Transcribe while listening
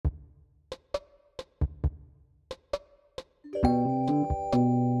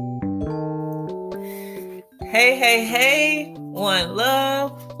Hey, hey, hey, one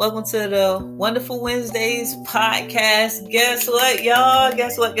love. Welcome to the Wonderful Wednesdays podcast. Guess what, y'all?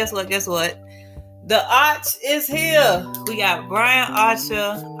 Guess what? The Arch is here. We got Brian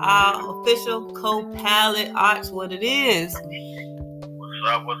Archer, our official co-pilot. Arch, what it is. What's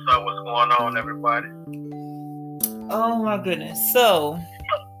up? What's going on, everybody? Oh my goodness. So,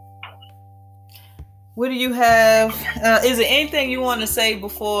 what do you have? Is there anything you want to say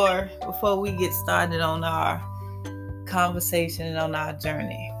before we get started on our conversation and on our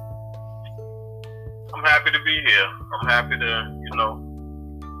journey? I'm happy to be here. I'm happy to,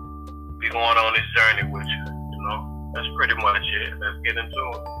 be going on this journey with you. That's pretty much it. Let's get into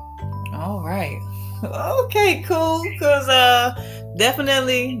it. All right. Okay, cool. Because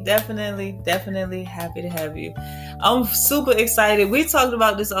definitely happy to have you. I'm super excited. We talked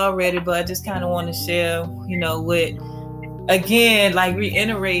about this already, but I just kind of want to share,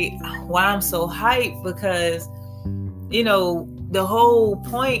 reiterate why I'm so hyped, because, the whole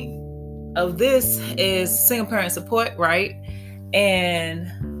point of this is single parent support, right?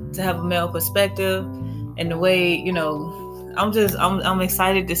 And to have a male perspective and the way, I'm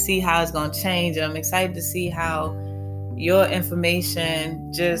excited to see how it's going to change. And I'm excited to see how your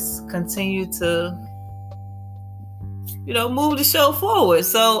information just continue to, move the show forward.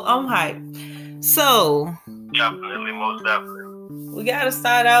 So I'm hyped. So definitely, most definitely. We got to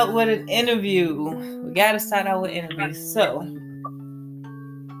start out with an interview. So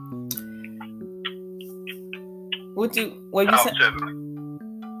were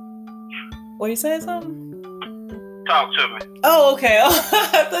you saying something? Talk to me. Oh, okay. I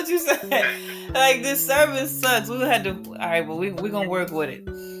thought you said like this service sucks. We had to. All right, but we're gonna work with it.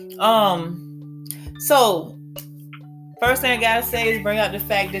 So first thing I gotta say is bring out the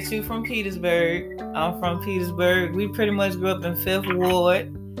fact that you from Petersburg. I'm from Petersburg. We pretty much grew up in 5th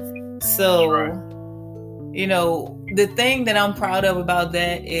Ward. So, right. The thing that I'm proud of about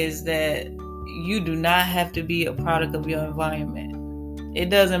that is that you do not have to be a product of your environment. It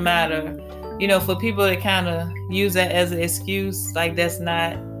doesn't matter. For people that kind of use that as an excuse, like that's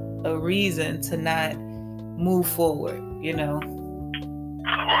not a reason to not move forward,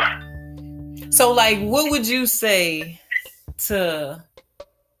 So, what would you say to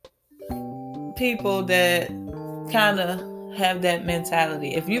people that kind of have that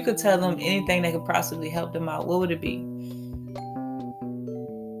mentality? If you could tell them anything that could possibly help them out, what would it be?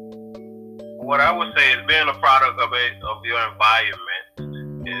 What I would say is being a product of your environment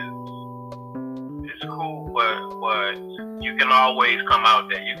is cool, but you can always come out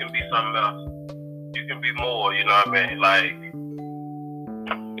there. You can be something else. You can be more. You know what I mean? Like,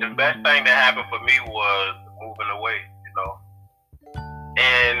 the best thing that happened for me was moving away.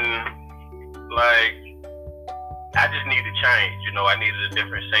 And I just needed change. I needed a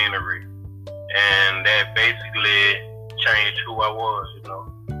different scenery, and that basically changed who I was.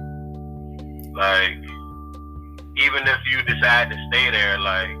 Even if you decide to stay there,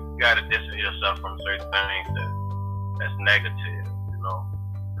 you gotta distance yourself from certain things that's negative.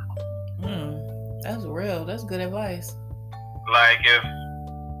 That's real. That's good advice.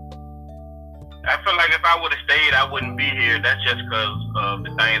 I feel like if I would have stayed, I wouldn't be here. That's just because of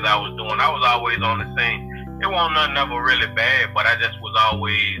the things I was doing. I was always on the scene. It wasn't nothing ever really bad, but I just was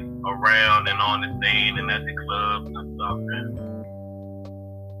always around and on the scene and at the clubs and stuff. And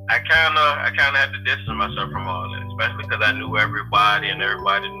I kind of had to distance myself from all that, especially because I knew everybody and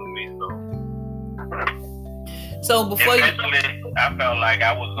everybody knew me. So before eventually, I felt like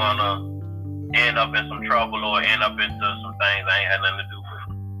I was gonna end up in some trouble or end up into some things I ain't had nothing to do with.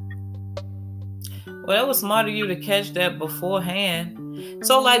 Well, that was smart of you to catch that beforehand.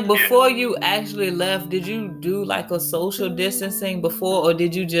 So, before you actually left, did you do a social distancing before, or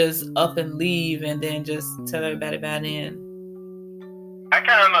did you just up and leave and then just tell everybody about it? I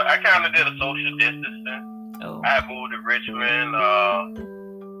kind of did a social distancing. Oh. I moved to Richmond.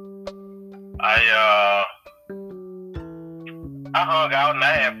 I hung out and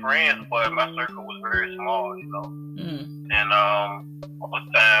I had friends, but my circle was very small, And most of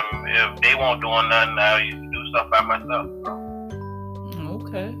the time, if they weren't doing nothing, I used to do stuff by myself.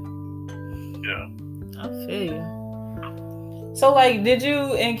 Okay. Yeah. I feel you. So, did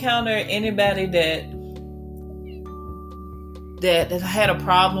you encounter anybody that had a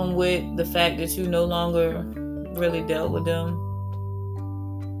problem with the fact that you no longer really dealt with them?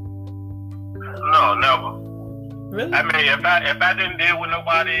 No, never. Really? I mean, if I didn't deal with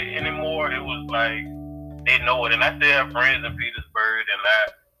nobody anymore, it was they know it. And I still have friends in Petersburg, and I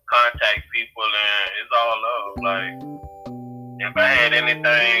contact people, and it's all love. If I had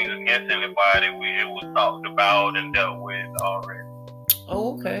anything against anybody, it was talked about and dealt with already.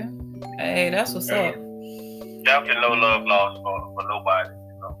 Oh, okay. Hey, that's what's up. definitely no love lost for nobody.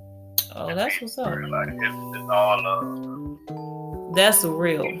 Oh, that's what's up. Like, it's all love. That's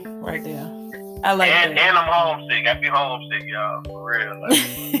real right there. I like that. And I'm homesick. I be homesick, y'all. For real.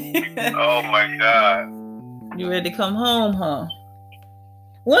 Like, oh my God. You ready to come home, huh?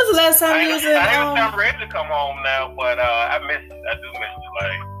 When's the last time you was in? I'm ready to come home now, but I do miss it,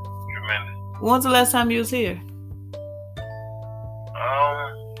 like, tremendous. When's the last time you was here?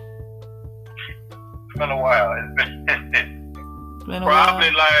 It's been a while. It's been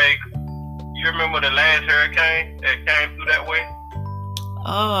probably like, you remember the last hurricane that came through that way?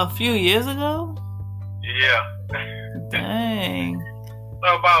 Oh, a few years ago? Yeah. Dang. So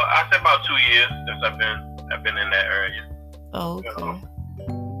I said about 2 years since I've been in that area. Oh, okay. You know?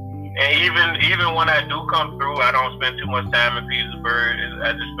 And even when I do come through, I don't spend too much time in Petersburg.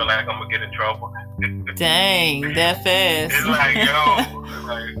 I just feel like I'm gonna get in trouble. Dang, that fast. It's like, yo,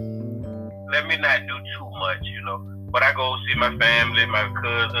 let me not do too much, you know. But I go see my family, my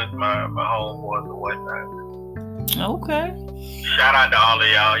cousins, my homeboys and whatnot. Okay. Shout out to all of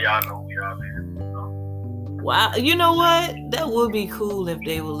y'all. Y'all know we all here. You know? Wow, you know what? That would be cool if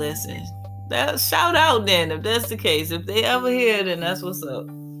they would listen. That shout out then, if that's the case. If they ever hear, then that's what's up.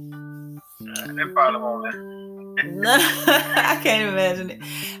 They probably won't listen. No, I can't imagine it.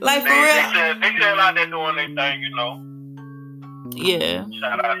 Like, for real. They still out there doing their thing, you know. Yeah.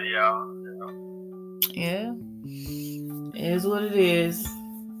 Shout out to y'all. You know? Yeah. It is what it is.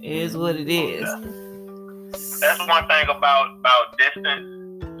 It is what it is. That's one thing about distance.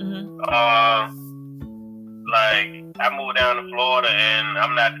 Mm-hmm. Like, I moved down to Florida, and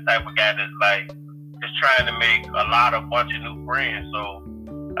I'm not the type of guy that's like just trying to make a bunch of new friends. So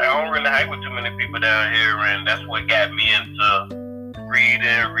I don't really hang with too many people down here, and that's what got me into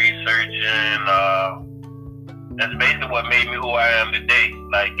reading, researching. That's basically what made me who I am today,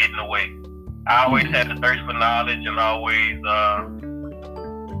 like getting away. I always had the thirst for knowledge, and always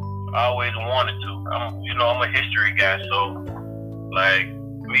wanted to. I'm a history guy, so like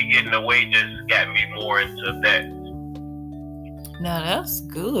me getting away just got me more into that. Now that's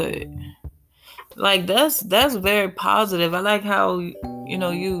good. Like that's very positive. I like how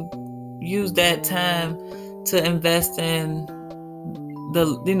you use that time to invest in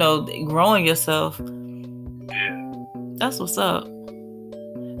growing yourself. Yeah. That's what's up.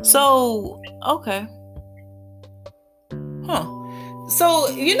 So, okay. Huh. So,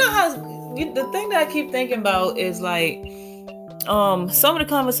 you know how the thing that I keep thinking about is like some of the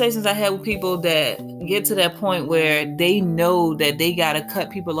conversations I had with people that get to that point where they know that they gotta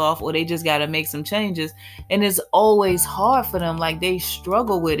cut people off or they just gotta make some changes, and it's always hard for them. Like they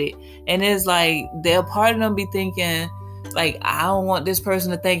struggle with it, and it's like they're part of them be thinking like, I don't want this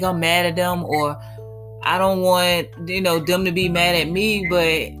person to think I'm mad at them, or I don't want them to be mad at me.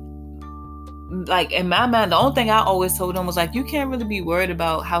 But like in my mind, the only thing I always told them was like, you can't really be worried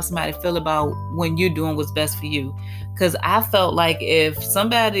about how somebody feel about when you're doing what's best for you. Because I felt like if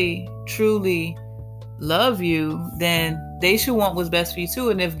somebody truly love you, then they should want what's best for you too.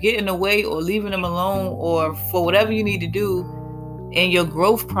 And if getting away or leaving them alone or for whatever you need to do in your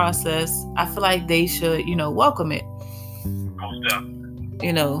growth process, I feel like they should, welcome it. Most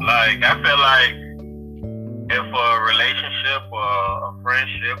definitely. Like I feel like if a relationship or a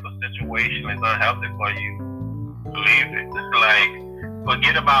friendship or situation is unhealthy for you, leave it. It's like,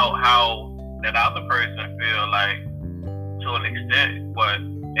 forget about how that other person feel, like, to an extent. But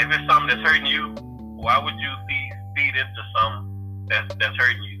if it's something that's hurting you, why would you feed into something that's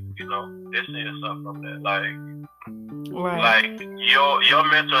hurting you? Distance yourself from that. Like your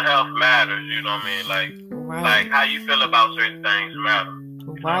mental health matters. You know what I mean? Like how you feel about certain things matter.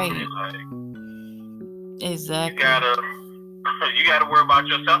 Right. Like, exactly. You gotta worry about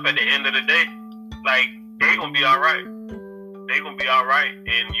yourself at the end of the day. Like, they gonna be alright. They gonna be alright,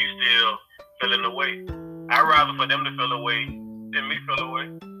 and you still feeling the way. I'd rather for them to feel away than me feel away.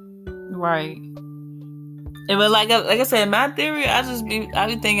 Right. And but like I said, my theory, I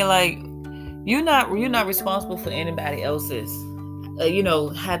be thinking like, you're not responsible for anybody else's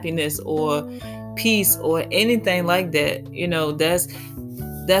happiness or peace or anything like that.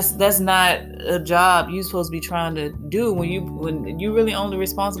 That's not a job you're supposed to be trying to do when you really only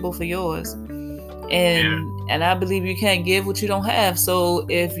responsible for yours. And I believe you can't give what you don't have. So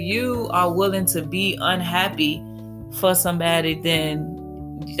if you are willing to be unhappy for somebody, then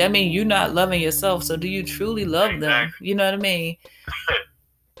that means you're not loving yourself. So do you truly love them? You know what I mean?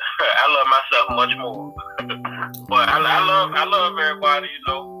 I love myself much more. But I love everybody,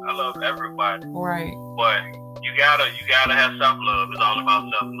 I love everybody. Right. But you gotta have self-love. It's all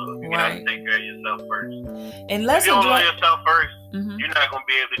about self-love. You gotta take care of yourself first. And if you don't love yourself first, you're not gonna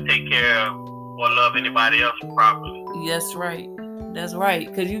be able to take care of or love anybody else properly. That's right. That's right.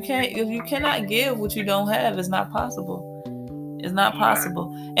 Because you cannot give what you don't have. It's not possible. It's not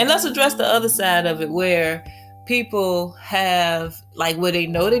possible. And let's address the other side of it, where people have, like, where they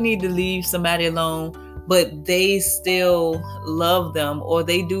know they need to leave somebody alone, but they still love them, or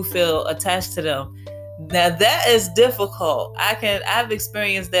they do feel attached to them. Now that is difficult. I've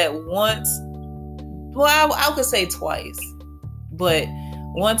experienced that once. Well, I could say twice, but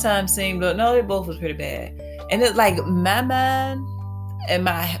one time seemed, no, they both was pretty bad. And it's like my mind and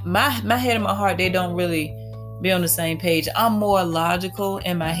my head and my heart, they don't really be on the same page. I'm more logical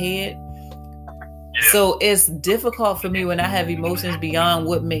in my head. So it's difficult for me when I have emotions beyond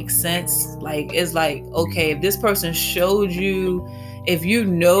what makes sense. Like, it's like, okay, if this person showed you, if you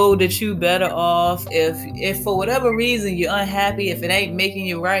know that you better off, if for whatever reason you're unhappy, if it ain't making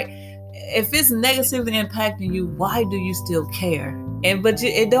you right, if it's negatively impacting you, why do you still care? But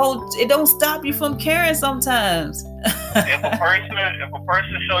it don't stop you from caring sometimes. If a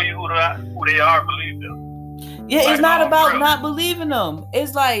person show you who they are, believe them. Yeah, it's not about not believing them.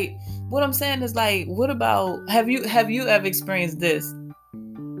 It's like, what I'm saying is, like, what about, have you ever experienced this,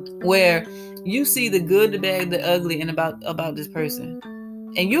 where you see the good, the bad, the ugly, and about this person,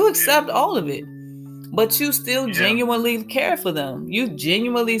 and you accept all of it, but you still genuinely care for them. You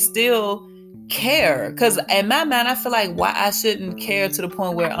genuinely still care. Because in my mind, I feel like, why I shouldn't care to the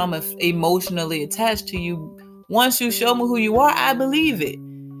point where I'm emotionally attached to you. Once you show me who you are, I believe it.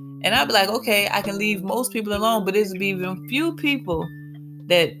 And I'll be like, okay, I can leave most people alone, but there's be even few people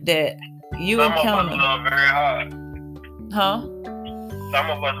that you Some encounter. Some of us love very hard. Huh? Some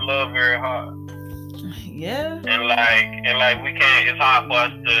of us love very hard. Yeah. And like we can't. It's hard for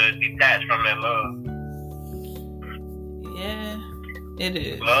us to detach from that love. Yeah, it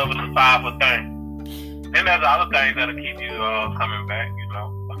is. Love is a powerful thing. And there's other things that'll keep you coming back. You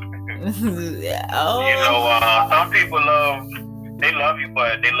know. Oh. You know, some people love you,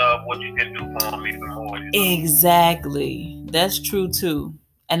 but they love what you can do for them even more. You know? Exactly. That's true too.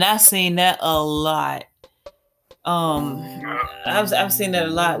 And I've seen that a lot. I've seen that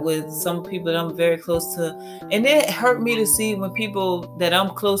a lot with some people that I'm very close to, and it hurt me to see when people that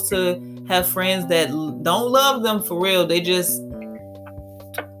I'm close to have friends that don't love them for real. They just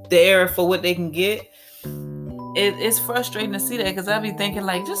there for what they can get. It's frustrating to see that, because I be thinking,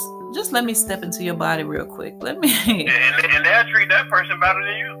 like, just let me step into your body real quick. Let me. And they'll treat that person better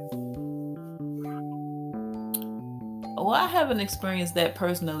than you. Well, I haven't experienced that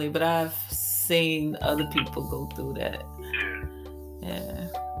personally, but I've seen other people go through that. Yeah.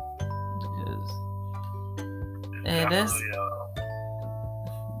 That's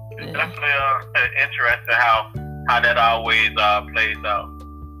definitely interesting how that always plays out.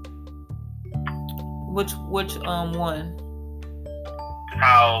 Which one?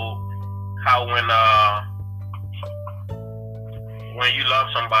 How when you love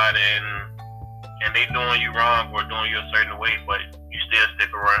somebody and they doing you wrong or doing you a certain way, but you still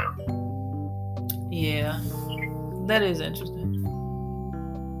stick around. Yeah, that is interesting.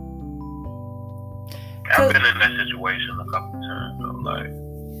 I've been in that situation a couple times. So, like,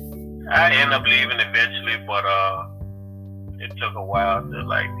 I end up leaving eventually, but it took a while to,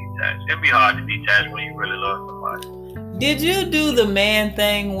 like, detach. It'd be hard to detach when you really love somebody. Did you do the man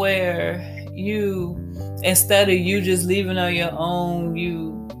thing where you, instead of you just leaving on your own,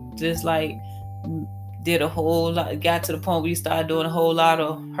 you just like did a whole lot, got to the point where you started doing a whole lot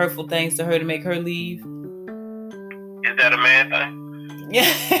of hurtful things to her to make her leave? Is that a man thing?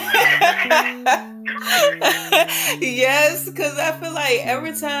 Yeah. Yes, because I feel like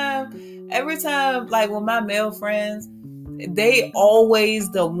every time, like with my male friends, they always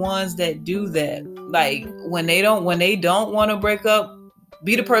the ones that do that. Like when they don't want to break up,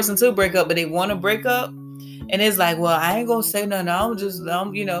 be the person to break up, but they want to break up. And it's like, well, I ain't gonna say nothing.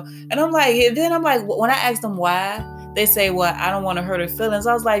 And I'm like, when I ask them why, they say, well, I don't want to hurt her feelings.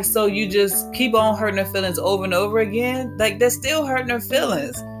 I was like, so you just keep on hurting her feelings over and over again? Like, they're still hurting her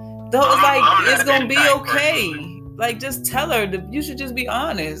feelings. It's gonna be okay. Like, just tell her you should just be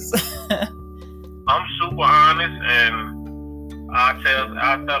honest. I'm super honest, and I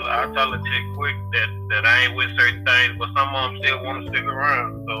tell a chick quick that I ain't with certain things, but some of them still want to stick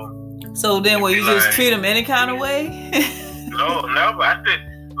around. So then, what, you just treat them any kind of way? No, but I still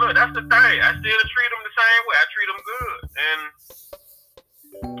look. That's the thing. I still treat them the same way. I treat them good, and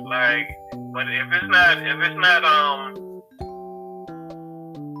like, but if it's not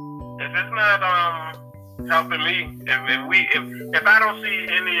helping me, if I don't see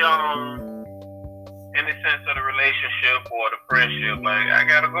any sense of the relationship or the friendship, like, I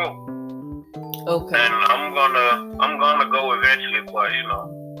gotta go. Okay. And I'm gonna go eventually, but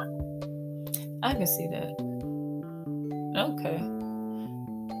I can see that. Okay.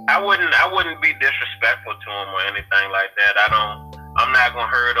 I wouldn't be disrespectful to them or anything like that. I'm not gonna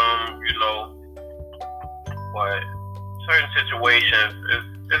hurt them, you know. But certain situations,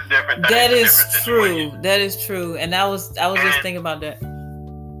 it's different. That is true. That is true. And I was just thinking about that.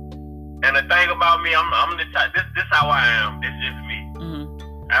 And the thing about me, I'm the type. This how I am. This is me.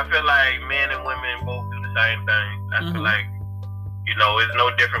 Mm-hmm. I feel like men and women both do the same thing. I feel like, you know, it's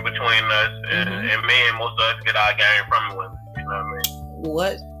no different between us and men. Most of us get our game from women. You know what I mean?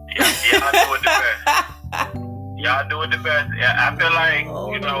 What? Y'all do it the best. Y'all do it the best. Yeah, I feel like,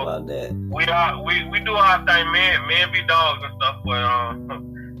 you know, about that. we do our thing. Men be dogs and stuff, but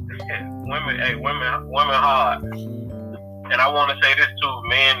women hard. And I want to say this too,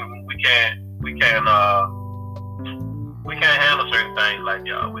 men, we can't handle certain things like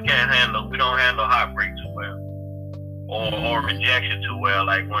y'all. We don't handle heartbreak too well, or rejection too well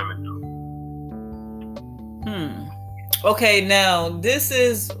like women do. Okay, now this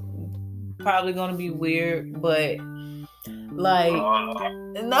is probably gonna be weird, but like,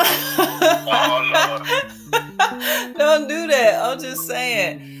 no, don't do that. I'm just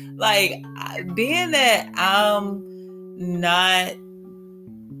saying, like, being that I'm not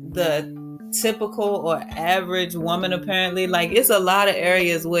the typical or average woman, apparently, like, it's a lot of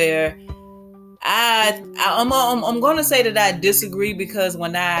areas where I'm gonna say that I disagree, because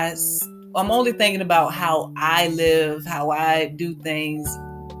when I'm only thinking about how I live, how I do things.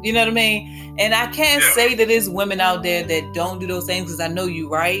 You know what I mean? And I can't say that there's women out there that don't do those things, because I know you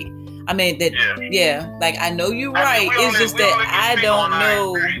right. I mean, that, like, I know you right. It's just that I don't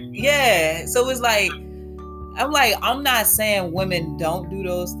know. Yeah. So it's like, I'm not saying women don't do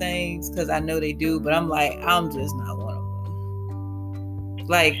those things, because I know they do, but I'm like, I'm just not one of them.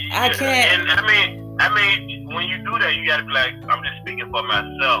 Like, I can't. And I mean, when you do that, you gotta be like, I'm just speaking for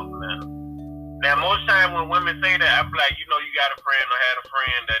myself, man. Now, most times when women say that, I'm like, you know, you got a friend or had a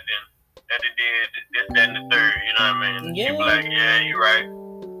friend that did this, that, and the third. You know what I mean? Yeah. You be like, yeah, you right.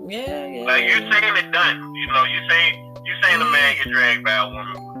 Yeah. Like, you're saying it done. You know, you saying a man get dragged by a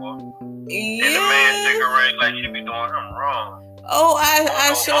woman before. Yeah. And the man cigarette, like, she be doing him wrong. Oh,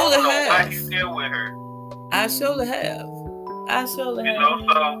 I surely have. Why you still with her? I surely have. You know,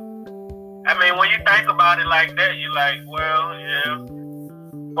 so, I mean, when you think about it like that, you're like, well, yeah.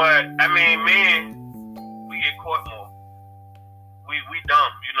 But, I mean, men, we get caught more. We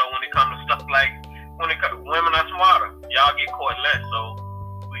dumb, you know, when it comes to stuff like, women are smarter. Y'all get caught less, so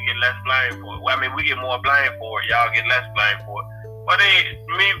we get less blamed for it. Well, I mean, we get more blamed for it. Y'all get less blamed for it. But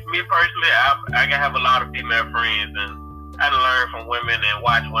me personally, I can have a lot of female friends, and I learn from women and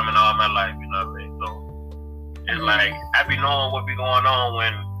watch women all my life, you know what I mean? So, it's like, I be knowing what be going on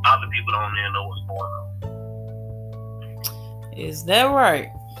when other people don't even know what's going on. Is that right?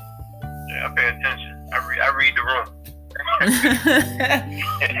 Yeah, I pay attention. I read the room.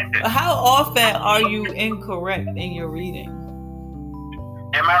 How often are you incorrect in your reading?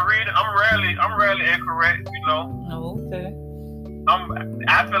 Am I reading? I'm rarely incorrect, you know. Oh, okay. I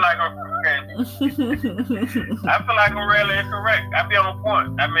feel like I'm correct. I feel like I'm rarely incorrect. I be on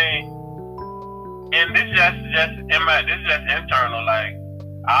point. I mean, and this just internal. Like,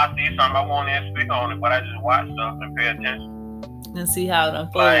 I see something, I won't even speak on it, but I just watch stuff and pay attention. And see how it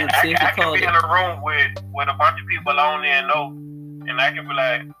unfolds. Like, I can be in a room with a bunch of people I don't even know, and I can be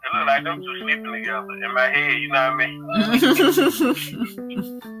like, it look like them two sleeping together in my head, you know what I mean? Like,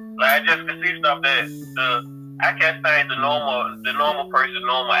 I just can see stuff that I catch things the normal person,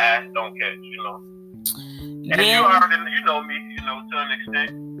 normal eyes don't catch, you know? And you already, you know me, you know, to an extent,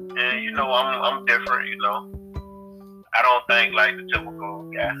 and you know I'm different, you know? I don't think like the typical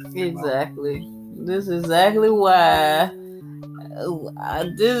guy. Exactly. This is exactly why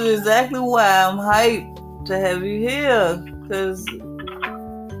I'm hyped to have you here, because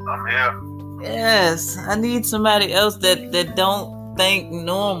I'm here. Yes, I need somebody else that don't think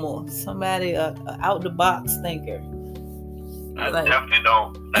normal. Somebody out the box thinker. I definitely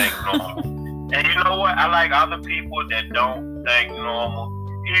don't think normal. And you know what? I like other people that don't think normal,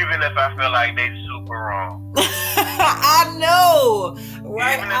 even if I feel like they super wrong. I know,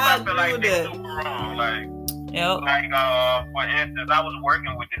 right? Even if I feel like they super wrong, like. Yep. Like, for instance, I was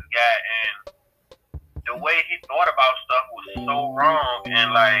working with this guy, and the way he thought about stuff was so wrong,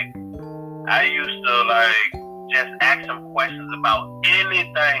 and like, I used to like just ask him questions about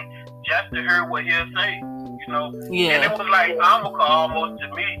anything just to hear what he'll say, you know? Yeah. And it was like comical almost to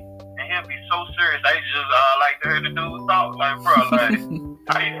me, and he'll be so serious. I just like to hear the dude talk, like, bro, like,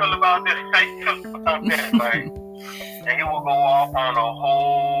 how you feel about this? How you feel about that? Like, and he will go off on a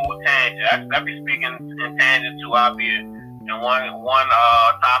whole tangent. I be speaking in tangents too. I'll be in in one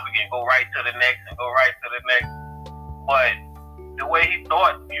topic and go right to the next and go right to the next. But the way he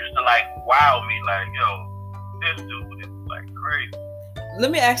thought used to like wow me, like, yo, this dude is like crazy.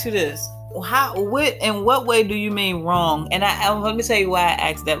 Let me ask you this: in what way do you mean wrong? And let me tell you why I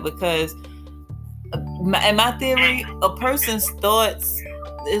asked that, because in my theory, a person's thoughts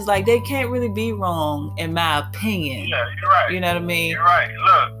is like they can't really be wrong, in my opinion. Yeah, you're right. You know what I mean? You're right.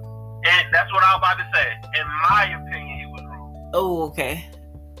 Look, and that's what I was about to say. In my opinion, he was wrong. Oh, okay.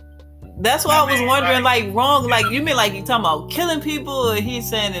 That's why I was wondering, like wrong, like you mean like you talking about killing people, or he's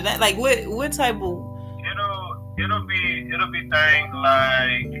saying that like what type of? It'll be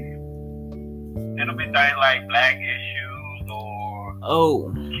things like black issues or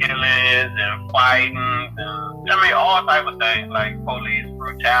killings and fighting and all type of things, like police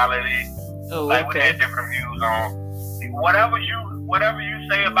brutality. Oh, like okay. we had different views on whatever you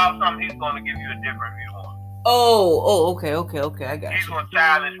say about something, he's gonna give you a different view on. Oh, okay, I got He's you. gonna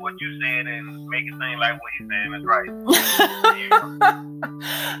challenge what you said and make it seem like what he's saying is right.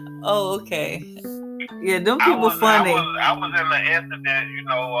 Oh, okay. Yeah, them people funny. I was in the incident,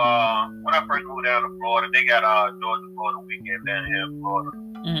 when I first moved down to Florida. They got Georgia Florida weekend down here in Florida.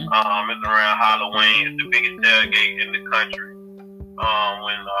 Mm-hmm. It's around Halloween. It's the biggest tailgate in the country.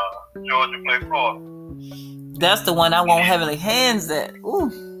 When Georgia played Florida. That's the one I won't have any hands at.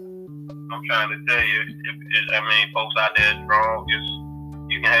 Ooh. I'm trying to tell you, folks out there strong.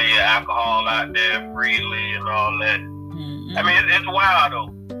 You can have your alcohol out there freely and all that. Mm-hmm. It's wild though.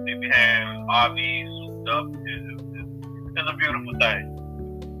 They be having RVs souped up. It's a beautiful thing.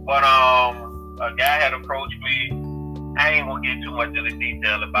 But a guy had approached me. I ain't gonna get too much of the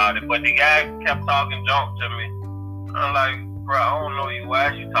detail about it, but the guy kept talking junk to me. I'm like, bro, I don't know you.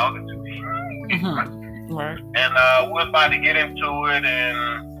 Why is you talking to me? Mm-hmm. Right. And we was about to get into it,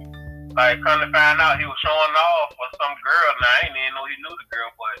 and like, come to find out, he was showing off for some girl. Now, I didn't even know he knew the girl,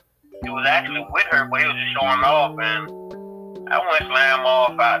 but he was actually with her, but he was just showing off, and I went slam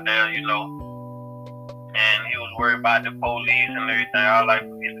off out there, and he was worried about the police and everything. I was like,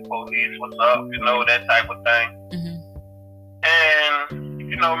 forget the police, what's up, that type of thing. Mm-hmm. And,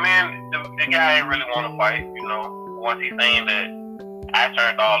 man, the guy ain't really want to fight, once he seen that I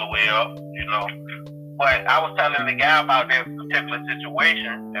turned all the way up, But I was telling the guy about that particular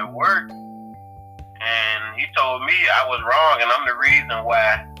situation at work, and he told me I was wrong, and I'm the reason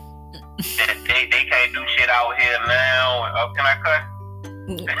why that they can't do shit out here now. Can I cut?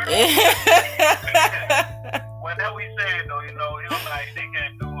 Well, that we said though, he was like they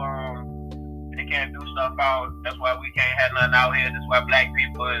can't do stuff out. That's why we can't have nothing out here. That's why black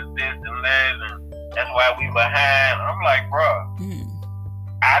people is this and that, and that's why we behind. I'm like, bro.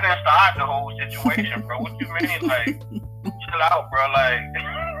 I didn't start the whole situation, bro. What you mean? Like, chill out, bro. Like,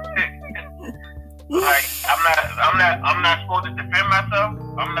 I'm not supposed to defend myself.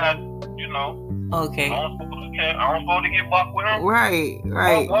 I'm not, Okay. I'm supposed to get bucked with him. Right.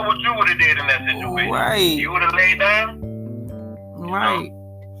 What would you would have did in that situation? Right. You would have laid down. Right.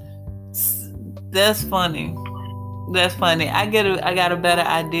 That's funny. That's funny. I got a better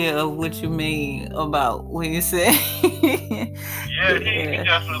idea of what you mean about when you say. Yeah, he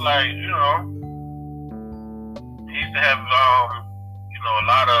just was like, he used to have, a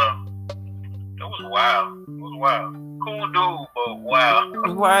lot of. It was wild. Cool dude, but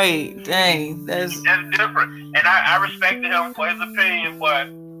wild. Right. Dang, that's different. And I respected him for his opinion, but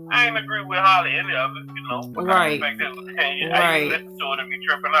I ain't agree with hardly any of it, But right. I respect his opinion. Right. I used to listen to it and be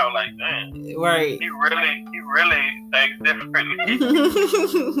tripping out like, damn. Right. He really thinks differently.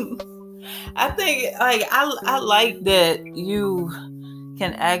 I think I like that you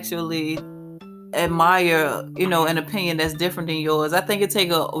can actually admire, an opinion that's different than yours. I think it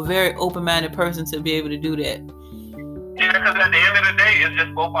takes a very open-minded person to be able to do that. Yeah, because at the end of the day, it's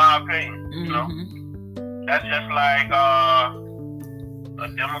just both our opinions, Mm-hmm. That's just like a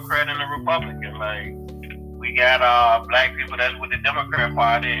Democrat and a Republican. Like, we got black people that's with the Democrat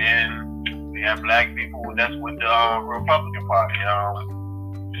Party, and we have black people that's with the Republican Party.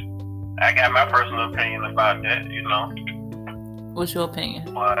 I got my personal opinion about that, What's your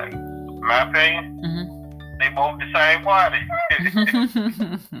opinion? But my opinion, they both the same party.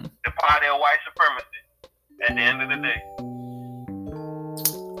 The party of white supremacy at the end of the day.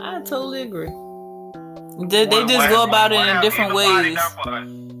 I totally agree. They just go about it in different ways.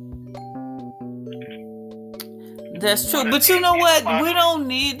 That's true. But you know what? We don't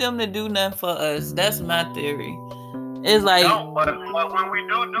need them to do nothing for us. That's my theory. It's like... No, but when we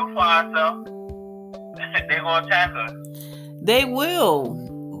do for ourselves, they're going to attack us. They will.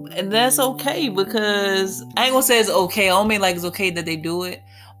 And that's okay, because I ain't going to say it's okay. I don't mean like it's okay that they do it.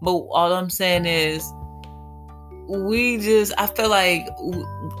 But all I'm saying is I feel like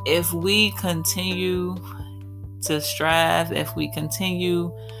if we continue to strive, if we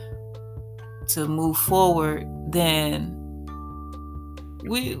continue to move forward, then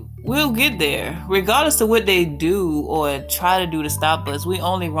we'll get there. Regardless of what they do or try to do to stop us, we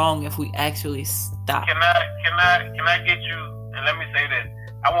only wrong if we actually stop. Can I get you, and let me say this.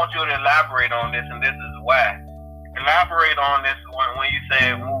 I want you to elaborate on this, and this is why. Elaborate on this when you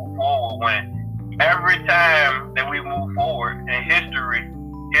say move forward. When every time that we move forward in history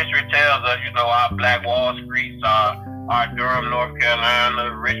tells us, our Black Wall Streets, our Durham, North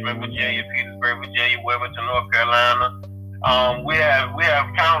Carolina, Richmond, Virginia, Petersburg, Virginia, Wilmington, North Carolina. We have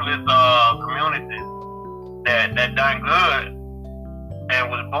countless communities that done good and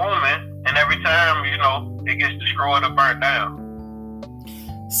was booming, and every time it gets destroyed or burnt down.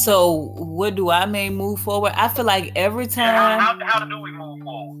 So what do I mean move forward? I feel like every time. How do we move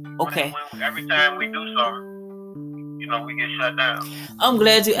forward? Okay. When every time we do something, we get shut down. I'm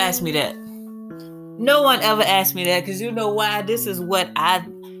glad you asked me that. No one ever asked me that, because you know why? This is what I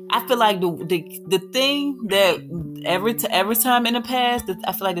feel like the thing that every time in the past,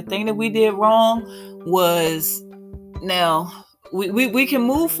 I feel like the thing that we did wrong was, now we can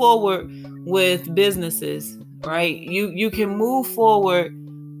move forward with businesses, right? You can move forward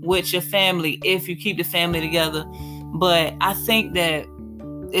with your family if you keep the family together. But I think that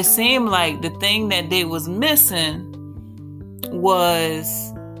it seemed like the thing that they was missing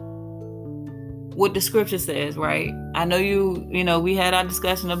was what the scripture says, right? I know we had our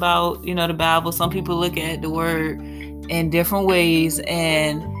discussion about, the Bible. Some people look at the word in different ways.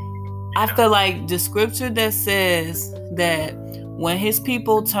 And I feel like the scripture that says that when his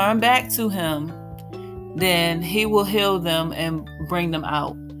people turn back to him, then he will heal them and bring them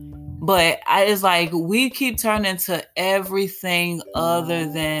out. But it's like we keep turning to everything other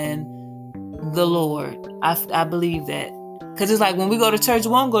than the Lord. I believe that. Because it's like when we go to church,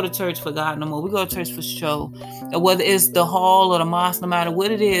 we won't go to church for God no more. We go to church for show. And whether it's the hall or the mosque, no matter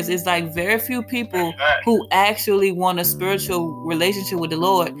what it is, it's like very few people who actually want a spiritual relationship with the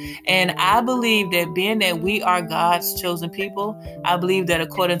Lord. And I believe that being that we are God's chosen people, I believe that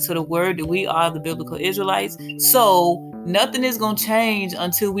according to the word that we are the biblical Israelites. So nothing is going to change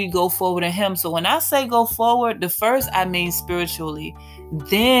until we go forward in him. So when I say go forward, the first I mean spiritually.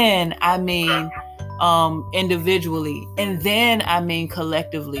 Then I mean individually, and then I mean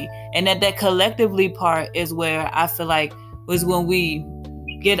collectively. And that collectively part is where I feel like was when we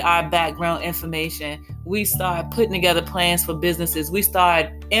get our background information. We start putting together plans for businesses. We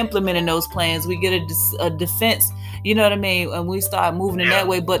start implementing those plans. We get a defense, you know what I mean? And we start moving in that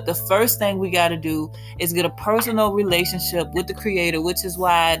way. But the first thing we got to do is get a personal relationship with the Creator, which is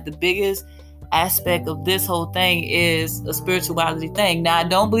why the biggest aspect of this whole thing is a spirituality thing. Now, I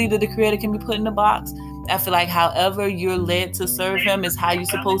don't believe that the Creator can be put in a box. I feel like however you're led to serve him is how you're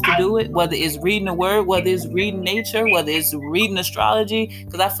supposed to do it, whether it's reading the word, whether it's reading nature, whether it's reading astrology,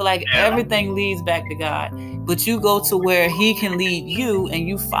 because I feel like everything leads back to God. But you go to where he can lead you and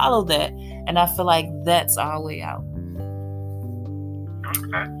you follow that. And I feel like that's our way out.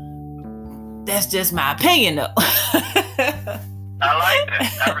 Okay. That's just my opinion, though. I like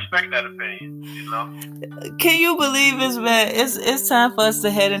that. I respect that opinion, Can you believe it's been, it's time for us to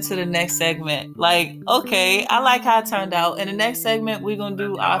head into the next segment. Like, okay, I like how it turned out. In the next segment, we're going to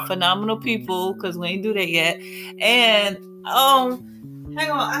do our phenomenal people, because we ain't do that yet. And, hang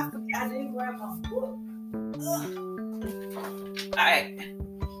on, I didn't grab my book. All right.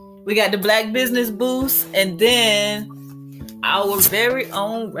 We got the Black Business Boost, and then our very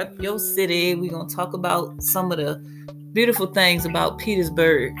own Rep Your City. We're going to talk about some of the beautiful things about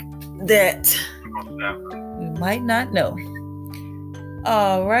Petersburg that you might not know.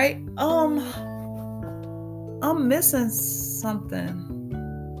 All right. I'm missing something.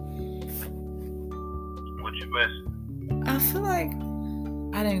 What you missing? I feel like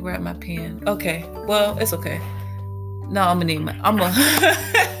I didn't grab my pen. Okay. Well, it's okay. No, I'm gonna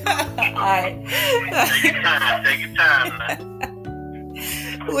all right. Take your time now.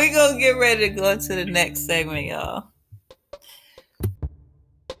 We're gonna get ready to go into the next segment, y'all.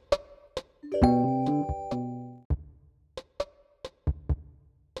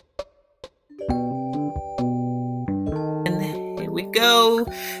 Go.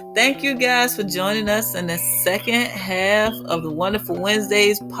 Thank you guys for joining us in the second half of the Wonderful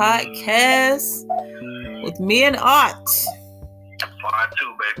Wednesdays podcast with me and Art. Part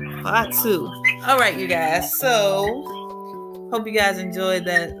 2, baby. Part 2. All right, you guys. So, hope you guys enjoyed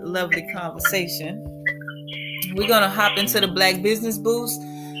that lovely conversation. We're going to hop into the Black Business Boost.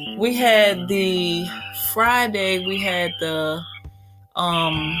 We had the Friday, we had the,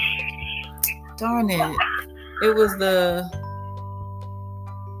 darn it. It was the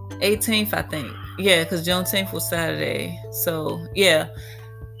 18th, I think. Yeah, because Juneteenth was Saturday. So, yeah.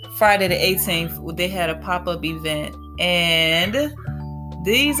 Friday the 18th, they had a pop-up event. And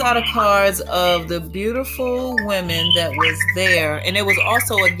these are the cards of the beautiful women that was there. And there was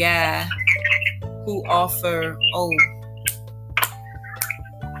also a guy who offered, oh,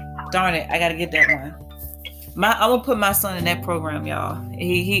 darn it, I got to get that one. I'm going to put my son in that program, y'all.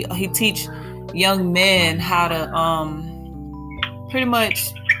 He teach young men how to pretty much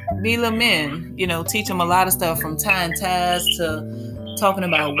be little men, you know, teach them a lot of stuff from tying ties to talking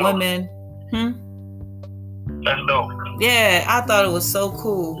about women. That's dope. Yeah, I thought it was so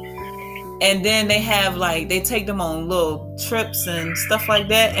cool. And then they have they take them on little trips and stuff like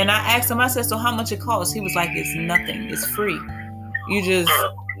that. And I asked him, I said, so how much it costs? He was like, it's nothing. It's free.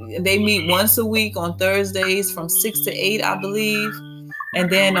 They meet once a week on Thursdays from 6 to 8, I believe. And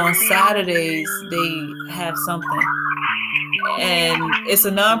then on Saturdays, they have something. And it's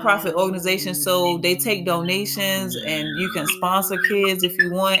a nonprofit organization, so they take donations and you can sponsor kids if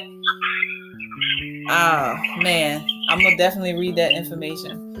you want. Man, I'm going to definitely read that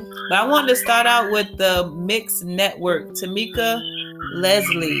information. But I wanted to start out with the Mix Network. Tamika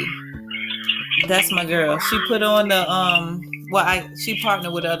Leslie. That's my girl. She put on the, she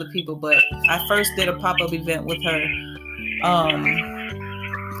partnered with other people, but I first did a pop-up event with her.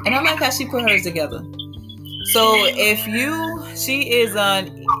 And I like how she put hers together. So she is on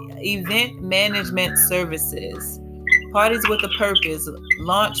event management services, parties with a purpose,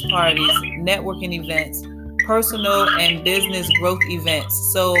 launch parties, networking events, personal and business growth events.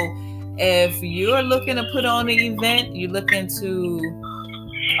 So if you're looking to put on an event, you're looking to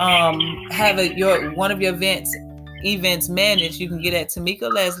have one of your events managed, you can get at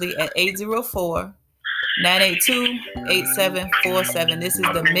Tamika Leslie at 804-982-8747. This is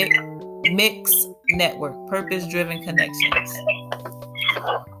the Mix Network, Purpose-Driven Connections.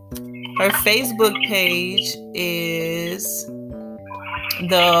 Her Facebook page is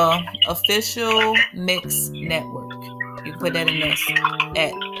the official Mix Network. You can put that in the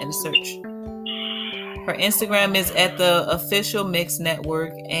search. Her Instagram is at the official Mix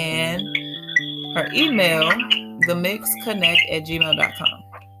Network, and her email, themixconnect@gmail.com.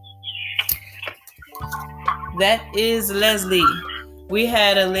 That is Leslie. We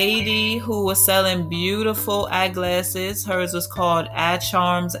had a lady who was selling beautiful eyeglasses. Hers was called Eye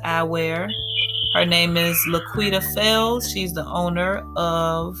Charms Eyewear. Her name is Laquita Fells. She's the owner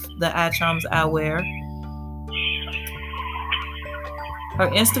of the Eye Charms Eyewear. Her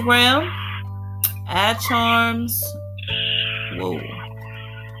Instagram, Eye Charms. Whoa.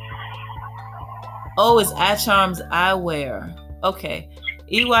 Oh, it's Eye Charms Eyewear. Okay.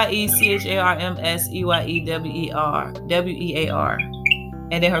 EYECHARMSEYEWEAR.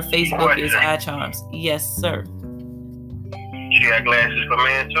 And then her Facebook is Eye Charms. Yes, sir. She got glasses for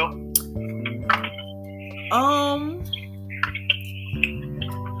men too?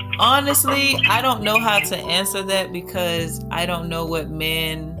 Honestly, I don't know how to answer that because I don't know what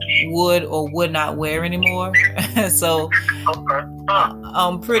men would or would not wear anymore. So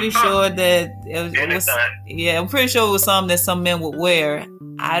I'm pretty sure that it was, yeah, I'm pretty sure it was something that some men would wear.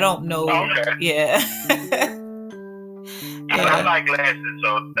 I don't know. Okay. Yeah. Yeah. I like glasses,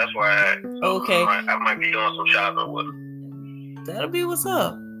 so that's why I might be doing some shopping with them. That'll be what's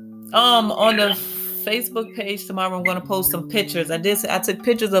up. On the Facebook page tomorrow, I'm going to post some pictures. I took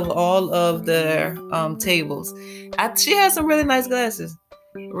pictures of all of their tables. She has some really nice glasses.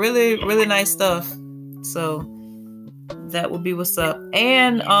 Really, really nice stuff. So that would be what's up.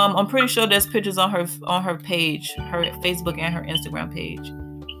 And I'm pretty sure there's pictures on her page, her Facebook and her Instagram page,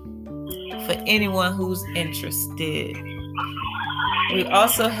 for anyone who's interested. We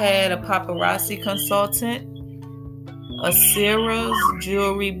also had a paparazzi consultant, Assyra's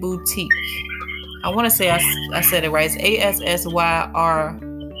Jewelry Boutique. I want to say I said it right. It's ASSYRA.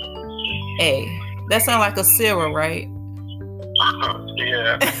 That sounds like Assyra, right?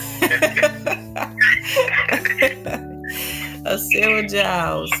 Yeah. Assyra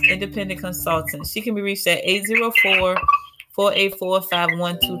Giles, independent consultant. She can be reached at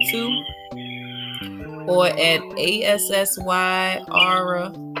 804-484-5122 or at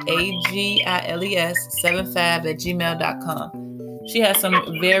ASSYRAGILES75@gmail.com. She has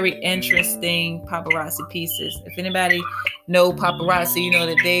some very interesting paparazzi pieces. If anybody know paparazzi, you know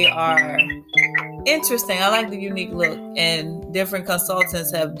that they are interesting. I like the unique look, and different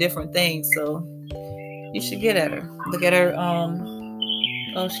consultants have different things, so you should get at her. Look at her.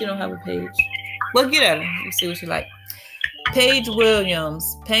 Oh, she don't have a page. Well, get at her. You see what she like. Paige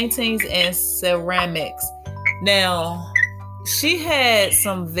Williams, paintings and ceramics. Now, she had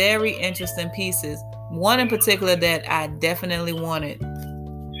some very interesting pieces. one in particular that I definitely wanted.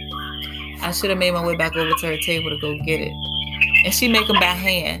 I should have made my way back over to her table to go get it. And she make them by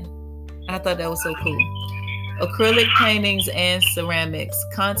hand. I thought that was so cool. Acrylic paintings and ceramics.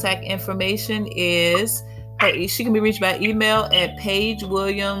 Contact information is she can be reached by email at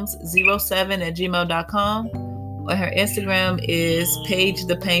pagewilliams07@gmail.com, or her Instagram is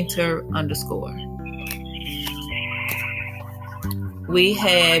pagethepainter_. We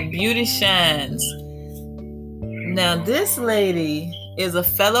had Beauty Shines. Now this lady is a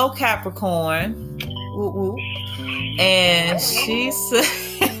fellow Capricorn, and she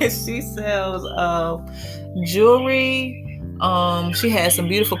sells jewelry. She has some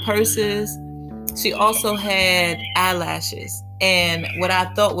beautiful purses. She also had eyelashes. And what I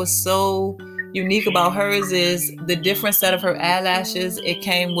thought was so unique about hers is the different set of her eyelashes. It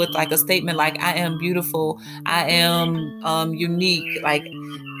came with like a statement like, I am beautiful, I am unique. Like,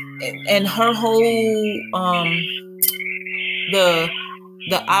 and her whole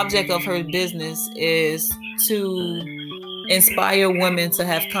the object of her business is to inspire women to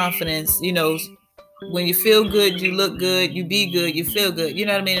have confidence. You know, when you feel good, you look good, you be good, you feel good. You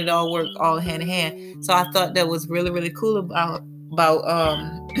know what I mean? It all works all hand in hand. So I thought that was really, really cool about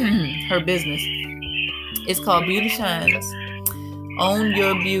her business. It's called Beauty Shines. Own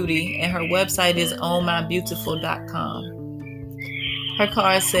Your Beauty. And her website is ownmybeautiful.com. Her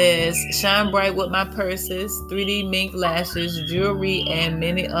card says, shine bright with my purses, 3D mink lashes, jewelry, and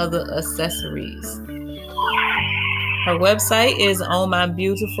many other accessories. Her website is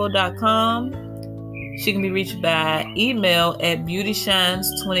ownmybeautiful.com. She can be reached by email at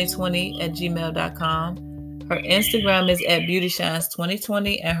beautyshines2020@gmail.com. Her Instagram is at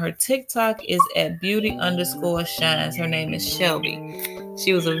beautyshines2020, and her TikTok is at beauty_shines. Her name is Shelby.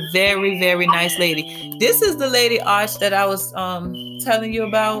 She was a very, very nice lady. This is the lady, Arch, that I was telling you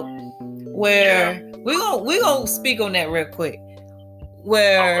about, where we're gonna speak on that real quick,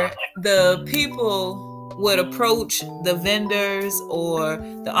 where the people would approach the vendors or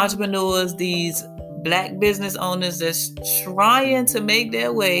the entrepreneurs, these Black business owners that's trying to make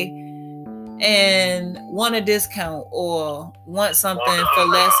their way and want a discount or want something for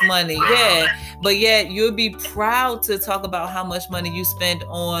less money. Yeah. But yet you'll be proud to talk about how much money you spent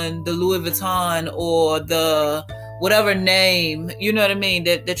on the Louis Vuitton or the whatever name, you know what I mean?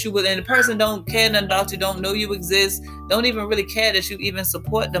 That you would, and the person don't care nothing about you, don't know you exist, don't even really care that you even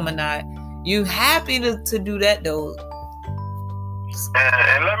support them or not. You happy to do that though.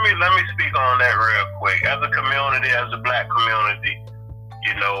 And let me speak on that real quick. As a community, as a Black community,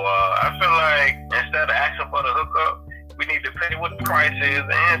 you know, I feel like instead of asking for the hookup, we need to pay what the price is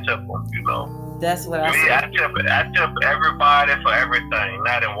and tip them, you know. That's what I said. I tip everybody for everything,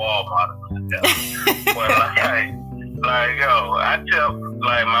 not in Walmart. But like, yo, I tip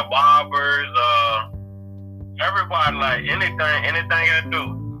like my barbers, everybody, like anything I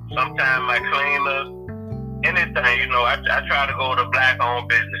do. Sometimes my cleaners, anything, you know, I try to go to Black-owned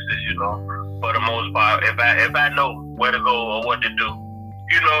businesses, you know, for the most part. If I know where to go or what to do,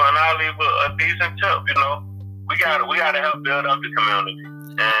 you know, and I'll leave a decent tip, you know. We gotta help build up the community,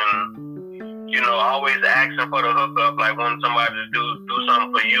 and you know, always asking for the hookup, like when somebody do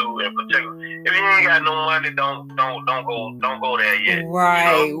something for you in particular. If you ain't got no money, don't go there yet.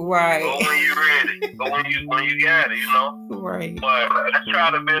 Right, you know? right. Go when you're ready. Go when you got it, you know. Right. But let's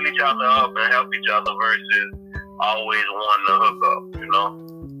try to build each other up and help each other versus always wanting to hook up, you know.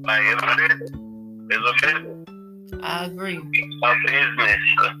 Like it's a business. I agree. A business.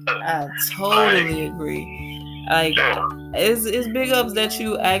 I totally agree. Like, it's big ups that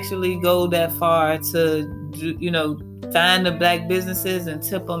you actually go that far to, you know, find the Black businesses and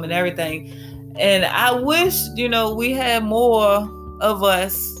tip them and everything. And I wish, you know, we had more of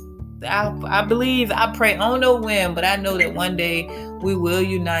us. I believe, I pray, I don't know when, but I know that one day we will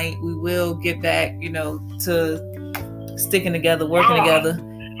unite. We will get back, you know, to sticking together, working together.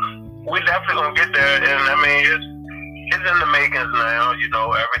 We're definitely going to get there. And I mean, it's in the makings now, you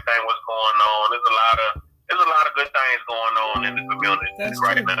know, everything what's going on. There's a lot of good things going on in the community now,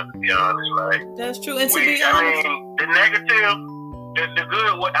 to be honest. Like, that's true. And to be honest, I mean, the negative, the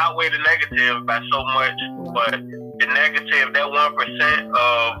good would outweigh the negative by so much, but the negative, that 1%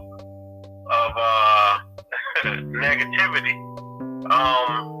 of negativity,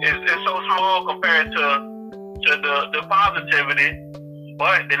 is so small compared to the positivity,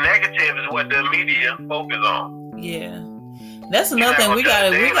 but the negative is what the media focus on. Yeah. That's another thing. We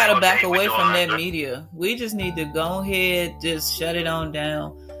gotta back away from that media. We just need to go ahead, just shut it on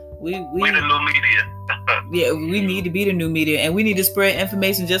down. We the new media. Yeah, we need to be the new media, and we need to spread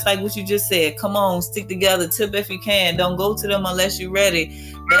information just like what you just said. Come on, stick together, tip if you can. Don't go to them unless you're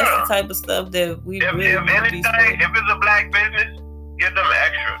ready. That's the type of stuff that we really if anything, if it's a black business, give them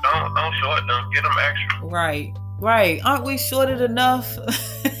extra. Don't short them. Give them extra. Right. Aren't we shorted enough? Girl,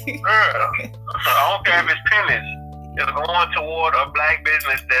 I don't care if it's pennies. It's going toward a black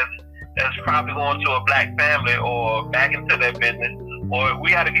business that's probably going to a black family or back into their business. Or we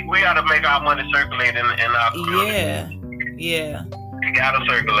gotta make our money circulate in our community. Yeah. You gotta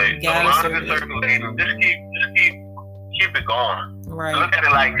circulate. So as long as it's circulating, just keep it going. Right. Look at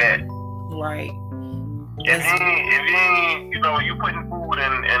it like that. Right. If you ain't, you putting food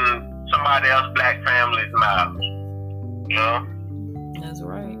in somebody else black family's mouth. That's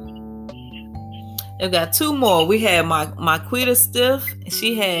right. I've got two more. We had Marquita Stiff.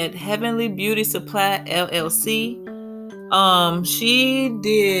 She had Heavenly Beauty Supply LLC. She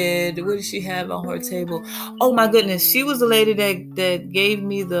did. What did she have on her table? Oh my goodness, she was the lady that gave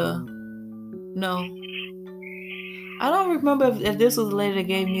me No, I don't remember if this was the lady that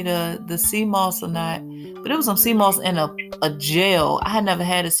gave me the sea moss or not. But it was some sea moss in a gel. I had never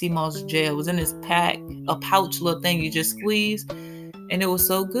had a sea moss gel. It was in this a pouch little thing you just squeeze, and it was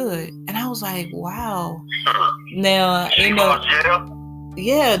so good. And I was like, wow. Now gel?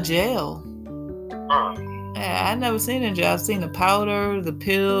 Yeah, gel. Yeah, I've never seen a gel. I've seen the powder, the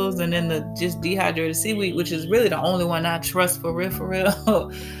pills, and then the just dehydrated seaweed, which is really the only one I trust for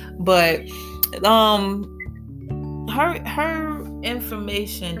real. But her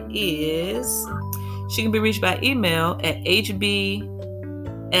information is she can be reached by email at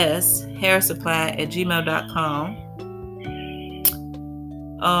hbshairsupply@gmail.com.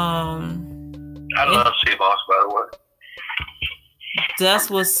 I love sea moss, by the way. That's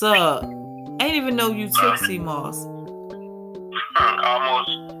what's up. I didn't even know you took sea moss.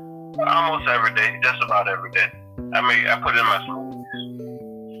 Almost every day, just about every day. I put it in my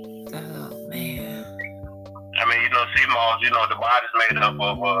smoothies. Oh man. Sea moss. The body's made up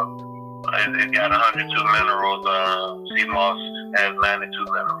of. It got 102 minerals. Sea moss has 92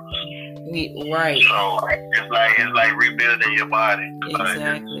 minerals. Right. So it's like rebuilding your body.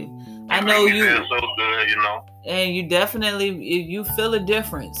 Exactly. I know you feel so good, And you definitely you feel a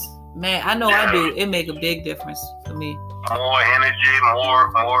difference. Man, I know I do. It make a big difference for me. More energy,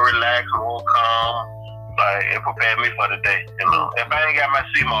 more relaxed, more calm. Like it prepared me for the day. If I ain't got my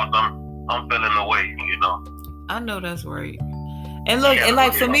sea moss, I'm feeling the way. I know that's right. And look, and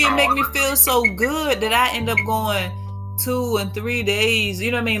like for me, it make me feel so good that I end up going 2 and 3 days. You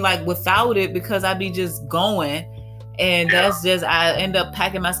know what I mean? Like without it, because I be just going. And that's just, I end up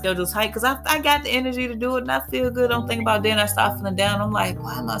packing my schedule tight because I got the energy to do it and I feel good. Don't think about it. Then I start feeling down. I'm like,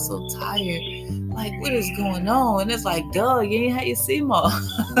 why am I so tired? Like, what is going on? And it's like, duh, you ain't had your sea moss.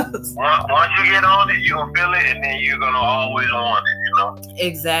 Once you get on it, you'll feel it and then you're going to always want it,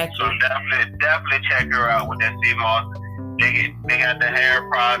 Exactly. So definitely check her out with that sea moss. They got the hair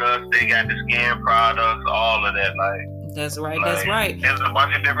products, they got the skin products, all of that. That's right. That's right. There's a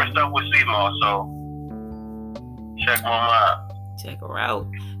bunch of different stuff with sea moss, so check Mama out. Check her out.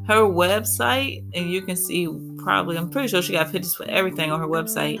 Her website, and you can see I'm pretty sure she got pictures for everything on her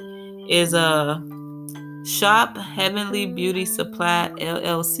website, is shop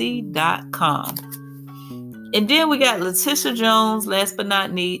heavenlybeautysupply.llc.com. And then we got Letitia Jones, last but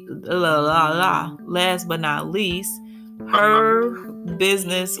not least. Her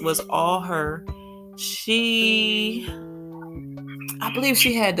business was all her. I believe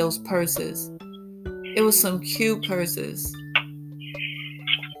she had those purses. It was some cute purses.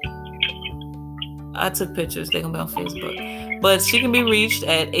 I took pictures. They're going to be on Facebook. But she can be reached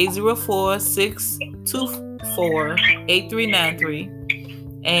at 804-624-8393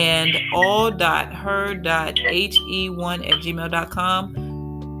 and all.her.he1@gmail.com.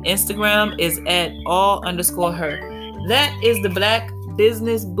 Instagram is at all_her. That is the Black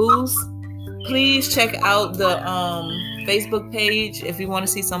Business Boost. Please check out the Facebook page if you want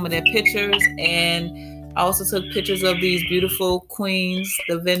to see some of their pictures. And I also took pictures of these beautiful queens,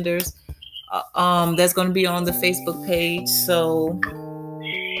 the vendors. That's going to be on the Facebook page. So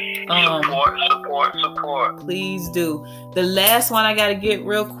support. Please do. The last one I got to get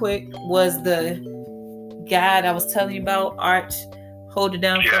real quick was the guide I was telling you about. Arch, hold it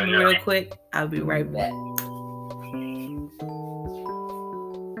down for me real quick. I'll be right back.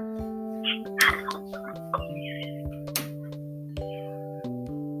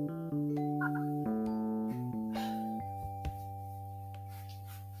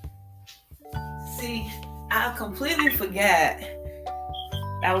 See, I completely forgot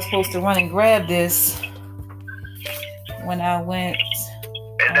I was supposed to run and grab this when I went.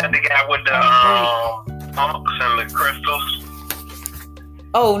 It's that the guy with the punks and the crystals?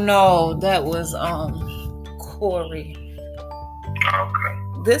 Oh no, that was Corey. Okay.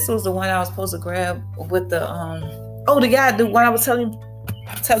 This was the one I was supposed to grab with the the guy, the one I was telling you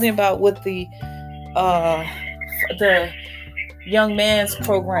about with the young man's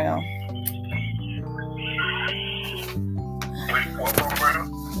program. What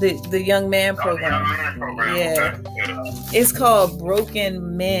program? The young man program. The young man program. Yeah. Okay. It's called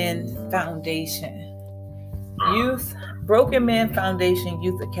Broken Men Foundation. Broken Men Foundation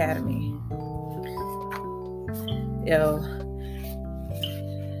Youth Academy.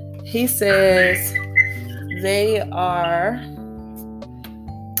 He says they got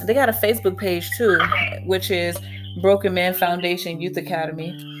a Facebook page too, which is Broken Man Foundation Youth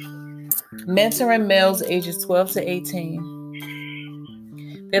Academy, mentoring males ages 12 to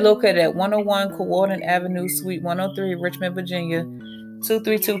 18. They're located at 101 Cowarden Avenue, Suite 103, Richmond, Virginia,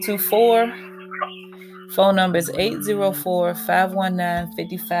 23224. Phone number is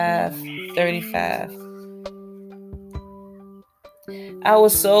 804-519-5535. I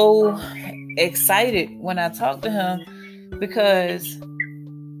was so excited when I talked to him because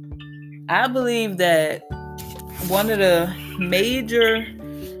I believe that one of the major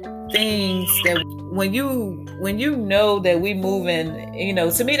things that when you know that we moving,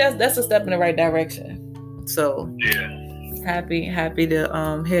 to me that's a step in the right direction. So yeah, happy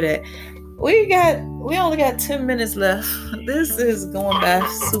to hear that. We only got 10 minutes left. This is going by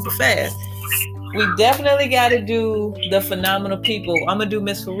super fast. We definitely got to do the phenomenal people. I'm going to do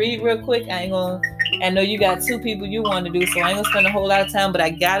Miss Fareed real quick. I know you got two people you want to do, so I ain't going to spend a whole lot of time, but I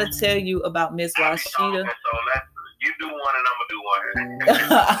got to tell you about Miss Rashida. You do one and I'm going to do one.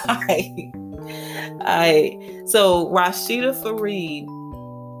 All right. So Rashida Fareed,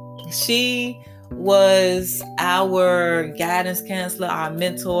 she was our guidance counselor, our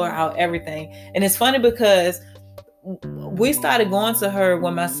mentor, our everything. And it's funny because we started going to her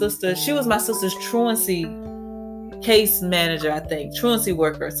when she was my sister's truancy case manager, I think, truancy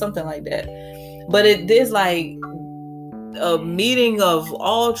worker, something like that. But there's like a meeting of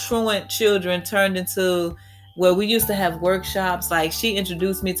all truant children turned into where we used to have workshops. Like, she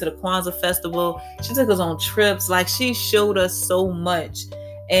introduced me to the Kwanzaa festival. She took us on trips. Like, she showed us so much.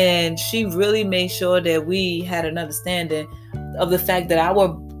 And she really made sure that we had an understanding of the fact that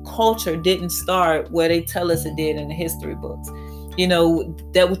our culture didn't start where they tell us it did in the history books.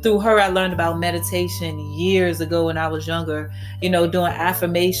 That through her, I learned about meditation years ago when I was younger, doing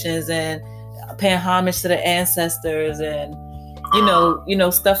affirmations and paying homage to the ancestors and,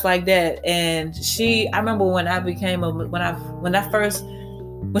 stuff like that. And I remember when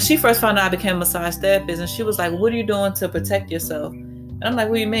she first found out I became a massage therapist, and she was like, "What are you doing to protect yourself?" And I'm like,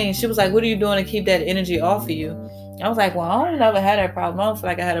 "What do you mean?" She was like, "What are you doing to keep that energy off of you?" I was like, "Well, I don't never had that problem. I don't feel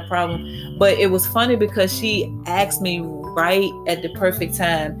like I had a problem." But it was funny because she asked me right at the perfect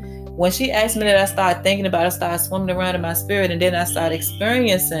time. When she asked me that, I started thinking about it, I started swimming around in my spirit, and then I started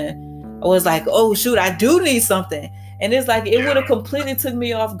experiencing. I was like, "Oh shoot, I do need something." And it's like, it would have completely took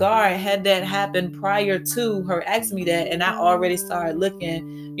me off guard had that happened prior to her asking me that. And I already started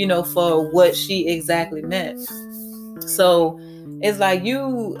looking, for what she exactly meant. So it's like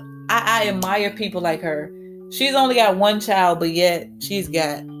I admire people like her. She's only got one child, but yet she's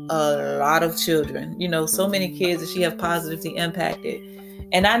got a lot of children, so many kids that she have positively impacted.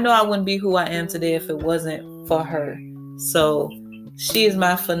 And I know I wouldn't be who I am today if it wasn't for her. So she is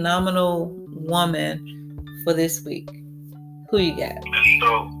my phenomenal woman for this week. Who you got?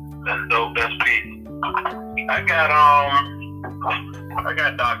 That's dope. That's Pete. I got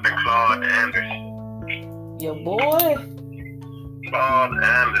Dr. Claude Anderson. Your boy? Claude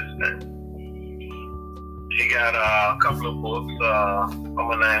Anderson. She got a couple of books. I'm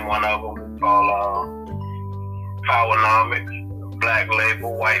gonna name one of them called Powernomics, Black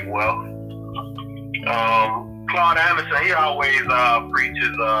Label, White Wealth. Claude Anderson, he always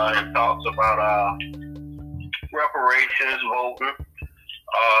preaches and talks about reparations, voting,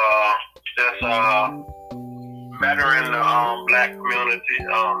 just bettering the black community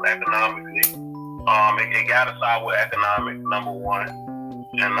economically. It got us out with economics, number one.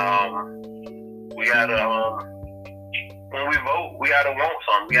 And we gotta, when we vote, we gotta want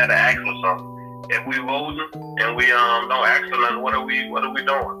something. We gotta ask for something. If we voting and we don't ask for nothing, what are we doing?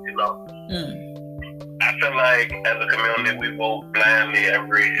 I feel like as a community we vote blindly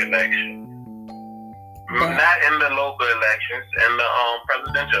every election. Not in the local elections, in the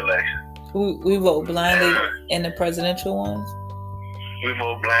presidential elections. We vote blindly in the presidential ones? We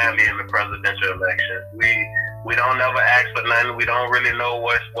vote blindly in the presidential elections. We don't ever ask for nothing. We don't really know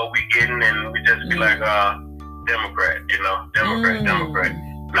what we getting, and we just be like, Democrat, Democrat.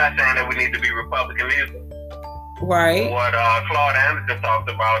 I'm not saying that we need to be Republican either. Right. What Claude Anderson talked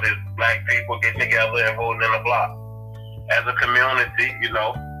about is black people getting together and voting in a block as a community, you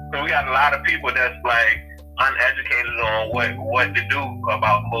know. So we got a lot of people that's like uneducated on what to do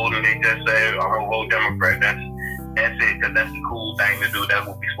about voting. They just say, I'm gonna vote Democrat. That's it, because that's the cool thing to do. That's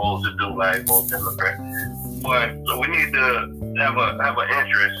what we're supposed to do, like vote Democrat. But so we need to have an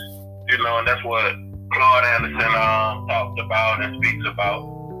interest, you know, and that's what Claude Anderson talks about and speaks about.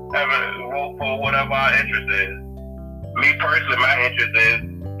 Having vote for whatever our interest is. Me personally, my interest is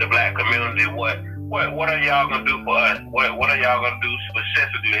the black community. What are y'all gonna do for us? What are y'all gonna do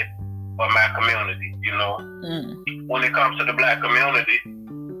specifically for my community? You know, when it comes to the black community,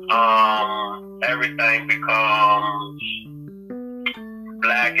 everything becomes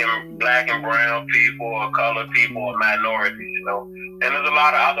black and brown people, or colored people, or minorities. You know, and there's a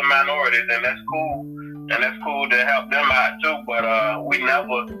lot of other minorities, and that's cool. And that's cool to help them out too. But we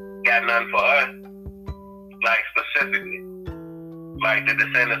never got nothing for us. Like specifically, like the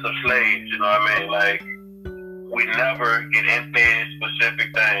descendants of slaves, you know what I mean? Like, we never get into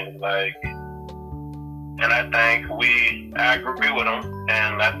specific things, like, and I think I agree with them,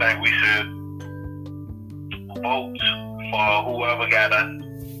 and I think we should vote for whoever got us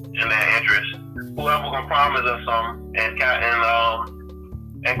in their interest, whoever can promise us something, and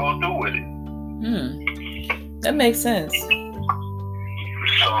go through with it. That makes sense.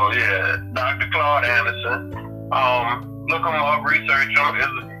 So yeah, Dr. Claude Anderson. Look him up, research him.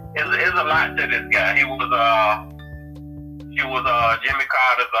 Is a lot to this guy. He was Jimmy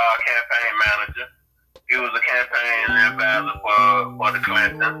Carter's campaign manager. He was a campaign advisor for the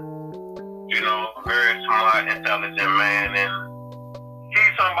Clintons. You know, very smart, intelligent man, and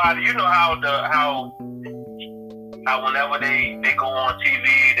he's somebody. You know how whenever they go on TV,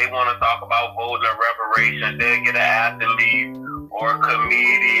 they want to talk about voting and reparations. They get an athlete or a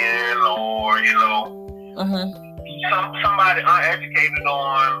comedian, or you know, somebody uneducated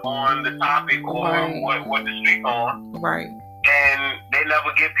on the topic or what to speak on. Right. And they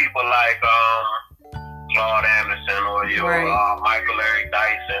never get people like Claude Anderson or your Michael Eric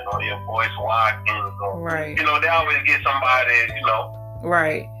Dyson or your Boyce Watkins. Or, you know, they always get somebody. You know.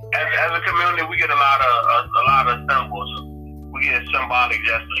 Right. As a community, we get a lot of symbols. We get symbolic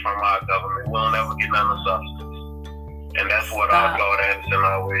justice from our government. We don't ever get none of substance. And that's what Claude Anderson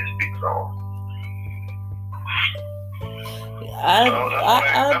always speaks on. That's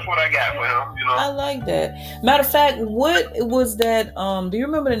what I got for him. You know? I like that. Matter of fact, what was that? Do you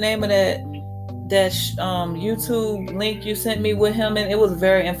remember the name of that YouTube link you sent me with him? And it was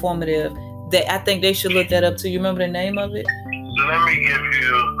very informative. I think they should look that up too. You remember the name of it? So let me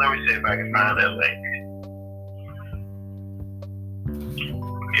see if I can find that link.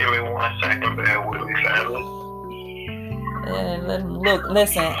 Give me 1 second, bear with me, family. And let him look.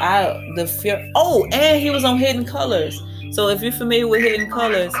 Listen, and he was on Hidden Colors. So if you're familiar with Hidden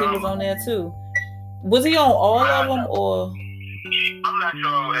Colors, he was on there too. Was he on all of them, or? I'm not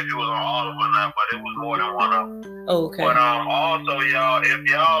sure if he was on all of them or not, but it was more than one of them. Oh, okay. But also, y'all, if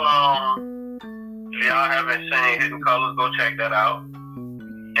y'all haven't seen Hidden Colors, go check that out.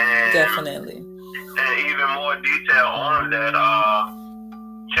 And definitely. And even more detail on that,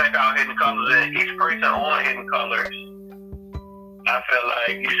 check out Hidden Colors. And each person on Hidden Colors, I feel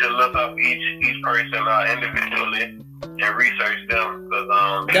like you should look up each person individually and research them,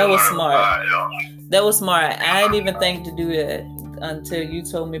 because that was smart. That was smart. I didn't even think to do that until you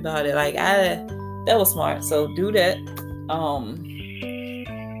told me about it. Like that was smart. So do that.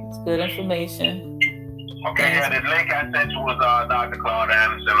 It's good information. Okay, yeah, the link I sent you was Dr. Claude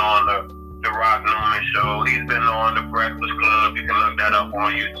Anderson on the Rock Newman Show. He's been on the Breakfast Club. You can look that up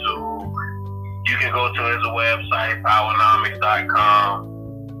on YouTube. You can go to his website, powernomics.com.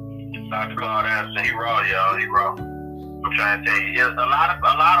 Dr. Claude Anderson, he raw, y'all. He raw. I'm trying to tell you, a lot of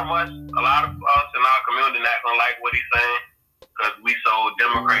us in our community not gonna like what he's saying, because we so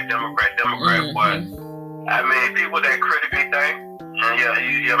Democrat. Mm-hmm. But I mean, people that critically think and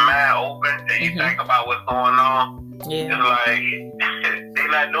your mind open and you think about what's going on, it's like they're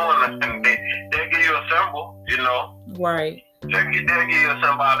not doing nothing. They'll give you a symbol, you know. Right. They'll give you a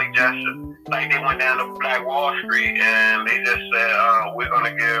symbolic gesture. Like they went down to Black Wall Street and they just said, we're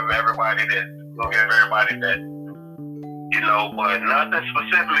gonna give everybody this. We're gonna give everybody that. You know, but nothing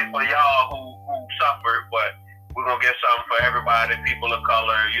specifically for y'all who suffered, but we're gonna get something for everybody, people of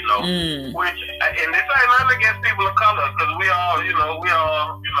color, you know. Which, and this ain't nothing against people of color, because we all the same. We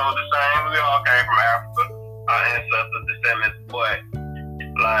all came from Africa, our ancestors, descendants. But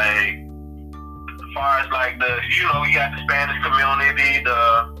like, as far as like we got the Spanish community, the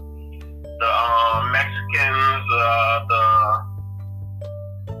Mexicans,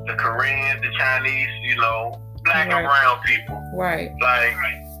 Koreans, the Chinese, you know, black and brown people. Right.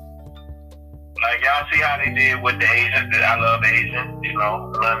 Like y'all see how they did with the Asians. I love Asians, you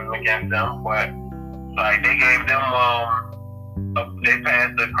know, nothing against them, but like they gave them, they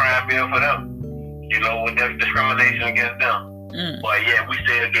passed the crime bill for them, you know, with that discrimination against them. But yeah, we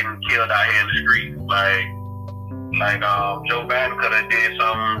still getting killed out here in the street. Like Joe Biden could have did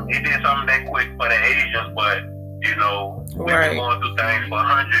something. He did something that quick for the Asians, but you know, we've been going through things for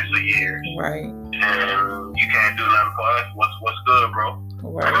hundreds of years. Right. And you can't do nothing for us. What's good, bro?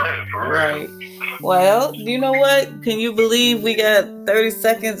 Right. Right. Well, you know what? Can you believe we got 30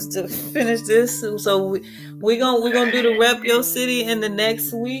 seconds to finish this? So we're gonna do the Rep Your City in the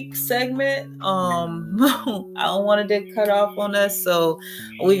next week segment. I don't want to get cut off on us, so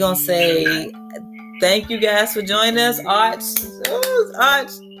we're gonna say thank you guys for joining us. Arch,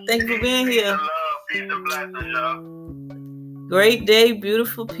 thank you for being here. Peace and blessings, y'all. Great day,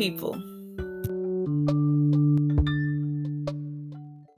 beautiful people.